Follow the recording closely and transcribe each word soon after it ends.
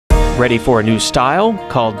Ready for a new style?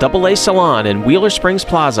 Call AA Salon in Wheeler Springs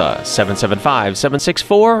Plaza,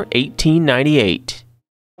 775-764-1898.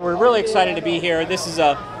 We're really excited to be here. This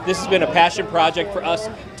has been a passion project for us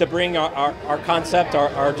to bring our concept,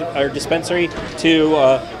 our dispensary, to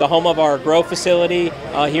the home of our grow facility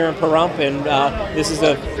here in Pahrump, and this is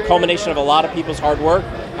a culmination of a lot of people's hard work,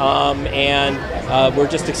 and we're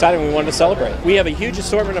just excited. We wanted to celebrate. We have a huge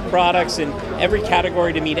assortment of products in every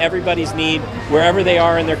category to meet everybody's need wherever they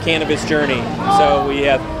are in their cannabis journey. So we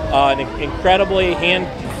have an incredibly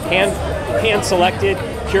hand-selected,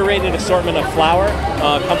 curated assortment of flower.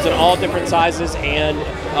 Comes in all different sizes and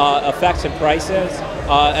effects and prices,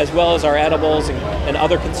 as well as our edibles and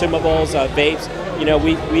other consumables, vapes. You know,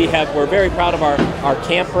 we're very proud of our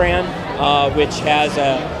Camp brand, which has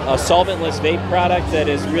a solventless vape product that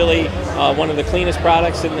is really one of the cleanest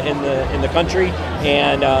products in the country,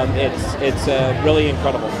 and it's really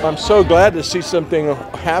incredible. I'm so glad to see something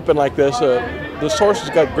happen like this. The Source has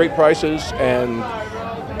got great prices and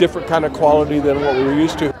different kind of quality than what we were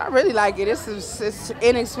used to. I really like it. It's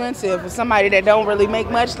inexpensive for somebody that don't really make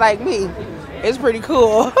much like me. It's pretty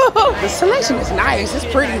cool. The selection is nice. It's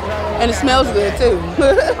pretty, and it smells good too.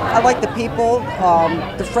 I like the people,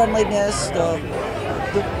 the friendliness, the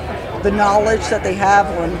knowledge that they have.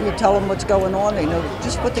 When you tell them what's going on, they know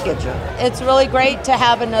just what to get you. It's really great to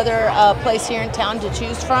have another place here in town to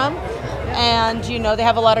choose from, and you know they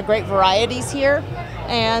have a lot of great varieties here,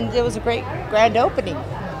 and it was a great grand opening.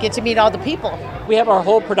 Get to meet all the people. We have our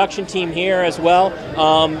whole production team here as well.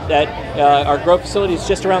 Our grow facility is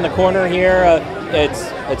just around the corner here.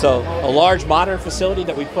 It's a large modern facility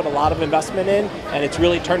that we put a lot of investment in, and it's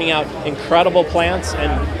really turning out incredible plants,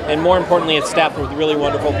 and more importantly, it's staffed with really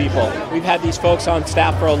wonderful people. We've had these folks on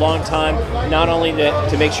staff for a long time, not only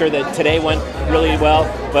to make sure that today went really well,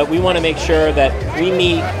 but we want to make sure that we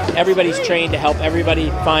meet, everybody's trained to help everybody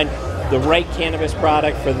find the right cannabis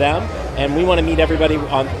product for them, and we want to meet everybody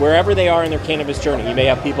on wherever they are in their cannabis journey. You may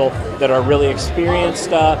have people that are really experienced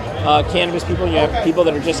cannabis people, you have people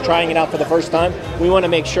that are just trying it out for the first time. We want to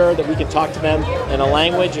make sure that we can talk to them in a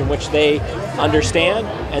language in which they understand,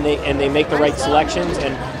 and they make the right selections,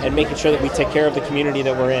 and making sure that we take care of the community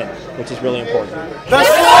that we're in, which is really important. The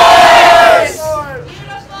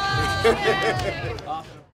Source!